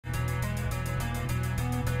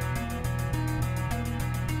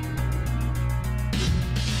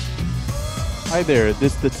Hi there,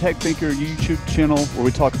 this is the Tech Thinker YouTube channel where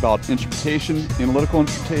we talk about instrumentation, analytical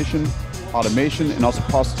instrumentation, automation, and also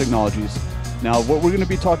process technologies. Now, what we're going to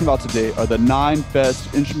be talking about today are the 9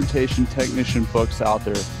 best instrumentation technician books out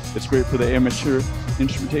there. It's great for the amateur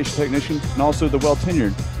instrumentation technician and also the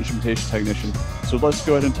well-tenured instrumentation technician. So let's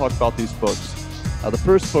go ahead and talk about these books. The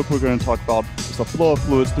first book we're going to talk about is The Flow of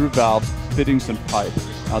Fluids Through Valves, Fittings, and Pipe.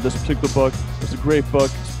 This particular book is a great book.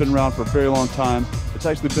 It's been around for a very long time. It's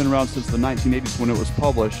actually been around since the 1980s when it was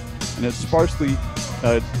published, and it's sparsely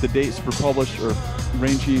the dates for published are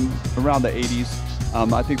ranging around the 80s.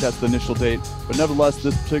 I think that's the initial date, but nevertheless,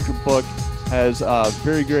 this particular book has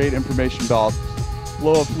very great information about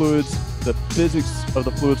flow of fluids, the physics of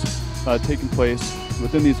the fluids taking place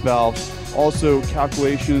within these valves, also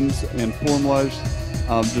calculations and formulas,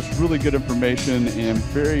 just really good information and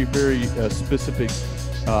very, very specific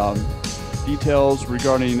details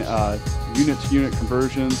regarding unit-to-unit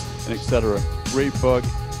conversions and etc. Great book.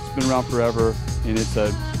 It's been around forever, and it's a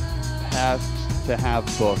have-to-have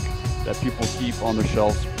book that people keep on their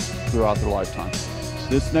shelves throughout their lifetime.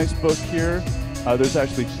 This next book here, there's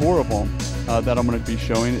actually 4 of them that I'm going to be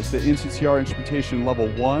showing. It's the NCCR Instrumentation Level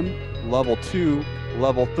 1, Level 2,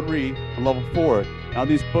 Level 3, and Level 4. Now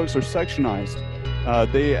these books are sectionized.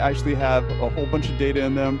 They actually have a whole bunch of data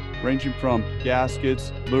in them, ranging from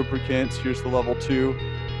gaskets, lubricants, here's the Level 2,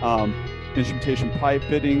 instrumentation pipe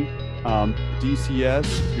fitting, DCS,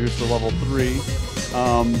 here's the Level 3,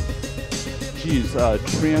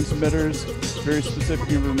 transmitters, very specific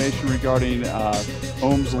information regarding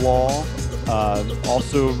Ohm's law,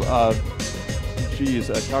 also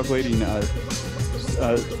calculating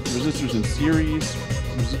resistors in series,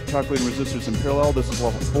 calculating resistors in parallel. This is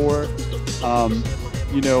Level 4.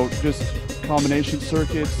 Just combination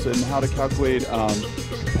circuits and how to calculate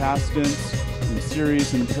capacitance in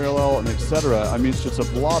series and in parallel and etc. I mean, it's just a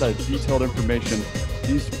lot of detailed information.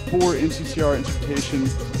 These 4 NCCR instrumentation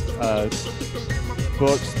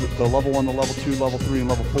books, the Level 1, the Level 2, Level 3, and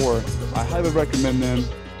Level 4, I highly recommend them,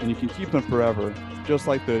 and you can keep them forever. Just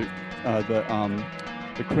like the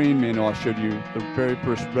crane manual I showed you, the very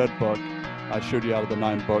first red book I showed you out of the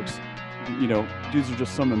 9 books. These are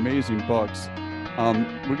just some amazing books.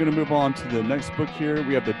 We're going to move on to the next book here.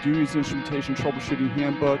 We have the Dewey's Instrumentation Troubleshooting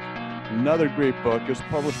Handbook. Another great book. It was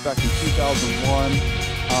published back in 2001.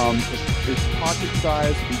 It's pocket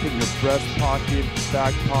size. You can put in your breast pocket,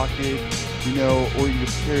 back pocket, or you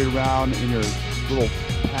just carry it around in your little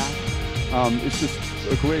pack. It's just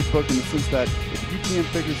a great book in the sense that if you can't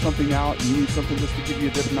figure something out and you need something just to give you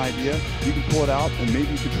a different idea, you can pull it out and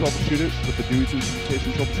maybe you can troubleshoot it with the Dewey's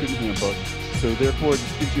Instrumentation Troubleshooting Handbook. So therefore, it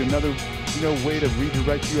just gives you another way to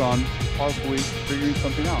redirect you on possibly figuring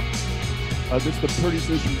something out. This is the Purdy's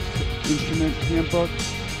Instrument Handbook.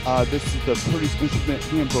 This is the Purdy's Instrument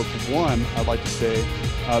Handbook 1, I'd like to say,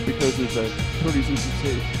 because there's a Purdy's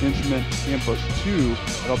Instrument Handbook 2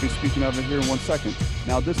 that I'll be speaking of here in 1 second.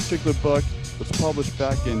 Now, this particular book was published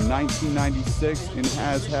back in 1996 and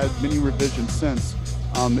has had many revisions since.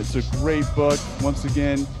 It's a great book. Once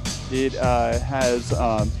again, it has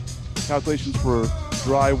calculations for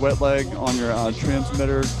dry, wet leg on your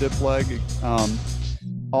transmitter, dip leg.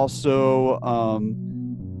 Also,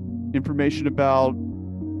 information about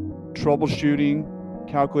troubleshooting,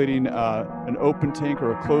 calculating an open tank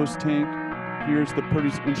or a closed tank. Here's the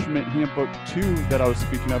Purdy's Instrument Handbook 2 that I was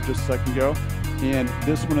speaking of just a second ago. And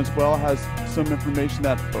this one as well has some information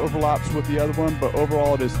that overlaps with the other one, but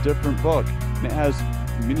overall it is a different book. And it has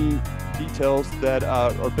many details that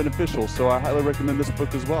are beneficial, so I highly recommend this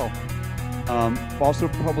book as well. Also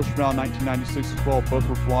published around 1996 as well. Both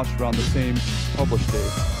were launched around the same published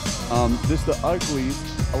date. This is the Uglies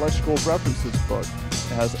Electrical References book.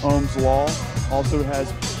 It has Ohm's law. Also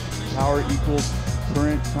has power equals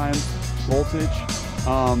current times voltage.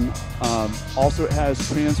 Also it has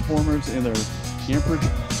transformers and their amperage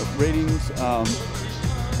ratings.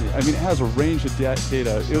 It has a range of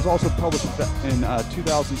data. It was also published in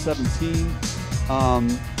 2017.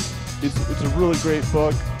 It's a really great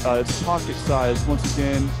book. It's pocket size. Once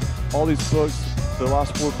again, all these books, the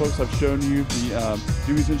last 4 books I've shown you, the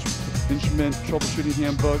Dewey's Instrument Troubleshooting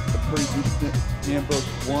Handbook, the Purdy's Instrument Handbook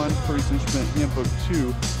 1, Purdy's Instrument Handbook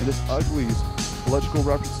 2, and this Uglies Electrical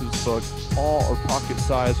References book, all are pocket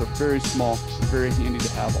size, are very small, and very handy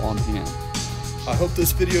to have on hand. I hope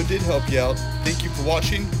this video did help you out. Thank you for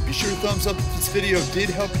watching. Be sure to thumbs up if this video did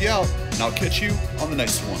help you out, and I'll catch you on the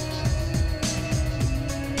next one.